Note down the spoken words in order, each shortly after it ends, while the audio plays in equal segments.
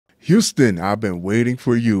Houston, I've been waiting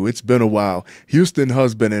for you. It's been a while. Houston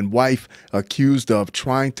husband and wife accused of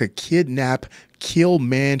trying to kidnap, kill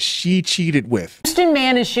man she cheated with. Houston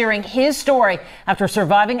man is sharing his story after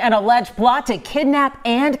surviving an alleged plot to kidnap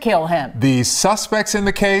and kill him. The suspects in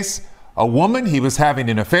the case, a woman he was having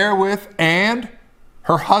an affair with and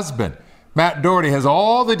her husband. Matt Doherty has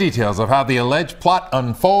all the details of how the alleged plot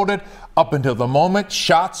unfolded up until the moment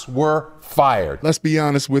shots were fired. Let's be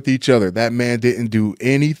honest with each other. That man didn't do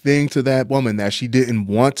anything to that woman that she didn't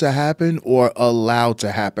want to happen or allow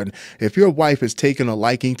to happen. If your wife has taken a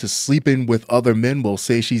liking to sleeping with other men, we'll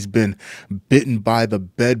say she's been bitten by the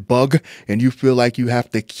bed bug, and you feel like you have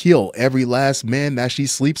to kill every last man that she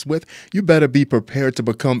sleeps with, you better be prepared to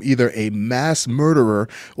become either a mass murderer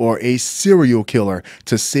or a serial killer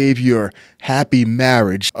to save your happy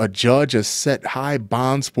marriage. A judge has set high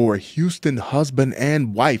bonds for a Houston husband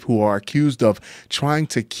and wife who are accused of trying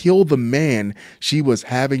to kill the man she was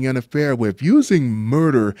having an affair with. Using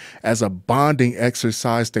murder as a bonding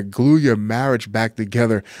exercise to glue your marriage back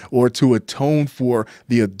together or to atone for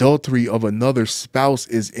the adultery of another spouse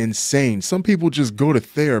is insane. Some people just go to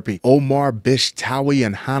therapy. Omar, Bishtawi,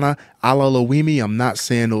 and Hana, Alolaimi, I'm not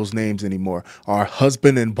saying those names anymore, are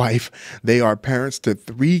husband and wife. They are parents to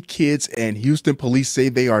 3 kids, and Houston police say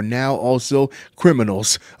they are now also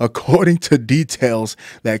criminals. According to details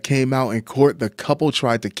that came out in court, the couple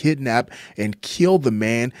tried to kidnap and kill the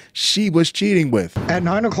man she was cheating with. At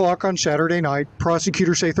 9 o'clock on Saturday night,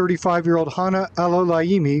 prosecutors say 35-year-old Hana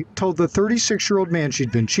Alolaimi told the 36-year-old man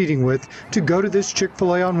she'd been cheating with to go to this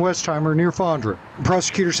Chick-fil-A on Westheimer near Fondren.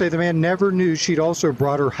 Prosecutors say the man never knew she'd also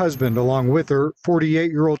brought her husband along with her,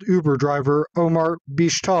 48-year-old Uber driver Omar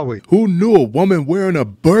Bishtawi. Who knew a woman wearing a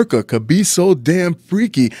burqa could be so damn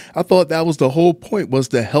freaky? I thought that was the whole point, was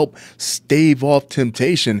to help stave off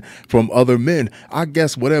temptation from other men. I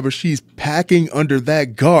guess whatever she's packing under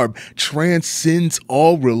that garb transcends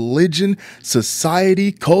all religion,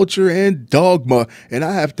 society, culture, and dogma. And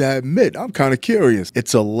I have to admit, I'm kind of curious.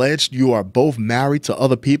 It's alleged you are both married to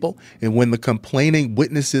other people, and when the complaining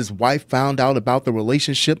witness's wife found out about the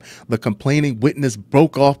relationship, the complaining witness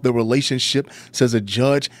broke off the relationship, says a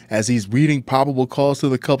judge as he's reading probable cause to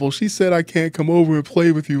the couple. She said, "I can't come over and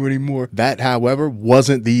play with you anymore." That, however,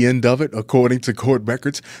 wasn't the end of it. According to court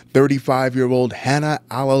records, 35-year-old Hana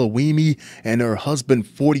Alolaimi and her husband,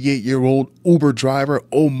 48-year-old Uber driver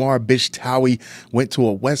Omar Bishtawi, went to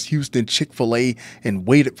a West Houston Chick-fil-A and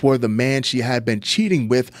waited for the man she had been cheating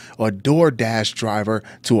with, a Doordash driver,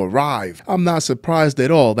 to arrive. I'm not surprised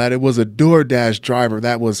at all that it was a Doordash driver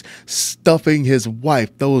that was stuffing his wife.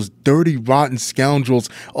 Those dirty, rotten scoundrels,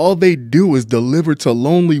 all they do is deliver to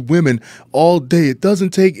lonely women all day. It doesn't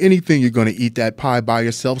take anything. You're going to eat that pie by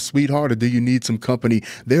yourself, sweetheart, or do you need some company?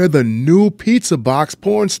 They're the new pizza box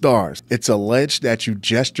porn stars. It's alleged that you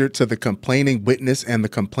gestured to the complaining witness and the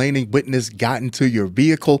complaining witness got into your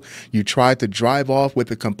vehicle. You tried to drive off with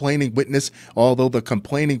the complaining witness, although the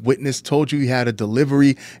complaining witness told you he had a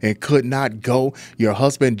delivery and could not go. Your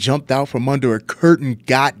husband jumped out from under a curtain.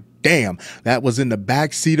 God damn, that was in the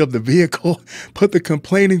back seat of the vehicle. Put the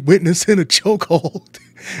complaining witness in a chokehold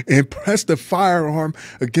and press the firearm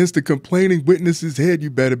against the complaining witness's head.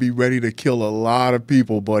 You better be ready to kill a lot of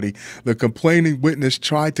people, buddy. The complaining witness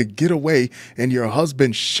tried to get away, and your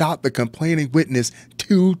husband shot the complaining witness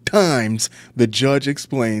 2 times, the judge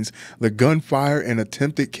explains. The gunfire and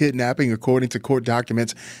attempted kidnapping, according to court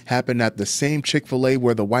documents, happened at the same Chick-fil-A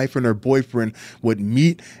where the wife and her boyfriend would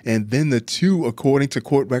meet, and then the two, according to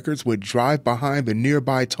court records, would drive behind the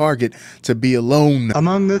nearby Target to be alone.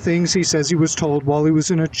 Among the things he says he was told while he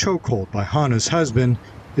was in a chokehold by Hana's husband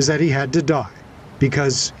is that he had to die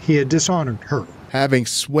because he had dishonored her. Having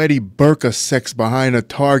sweaty burqa sex behind a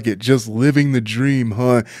Target, just living the dream,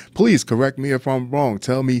 huh? Please correct me if I'm wrong.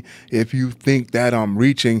 Tell me if you think that I'm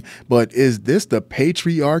reaching, but is this the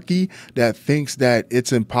patriarchy that thinks that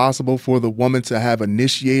it's impossible for the woman to have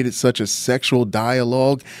initiated such a sexual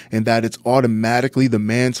dialogue and that it's automatically the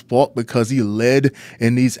man's fault because he led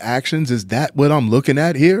in these actions? Is that what I'm looking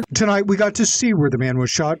at here? Tonight, we got to see where the man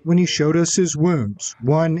was shot when he showed us his wounds,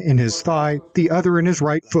 one in his thigh, the other in his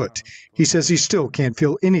right foot. He says he still can't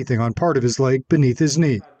feel anything on part of his leg beneath his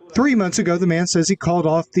knee. 3 months ago, the man says he called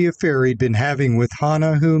off the affair he'd been having with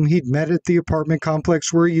Hana, whom he'd met at the apartment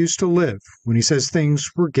complex where he used to live, when he says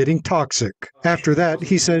things were getting toxic. After that,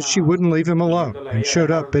 he says she wouldn't leave him alone and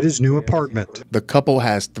showed up at his new apartment. The couple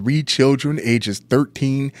has 3 children, ages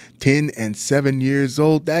 13, 10, and 7 years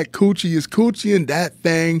old. That coochie is coochie and that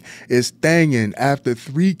thing is thangin'. After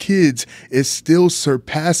 3 kids, it's still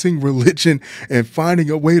surpassing religion and finding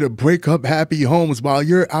a way to break up happy homes while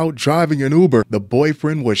you're out driving an Uber. The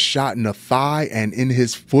boyfriend was shot in the thigh and in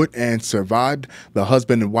his foot and survived. The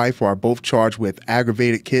husband and wife are both charged with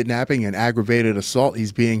aggravated kidnapping and aggravated assault.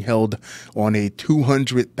 He's being held on a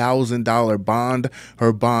 $200,000 bond.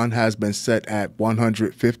 Her bond has been set at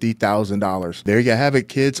 $150,000. There you have it,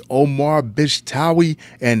 kids. Omar, Bishtawi,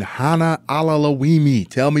 and Hana Alolaimi.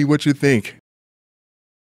 Tell me what you think.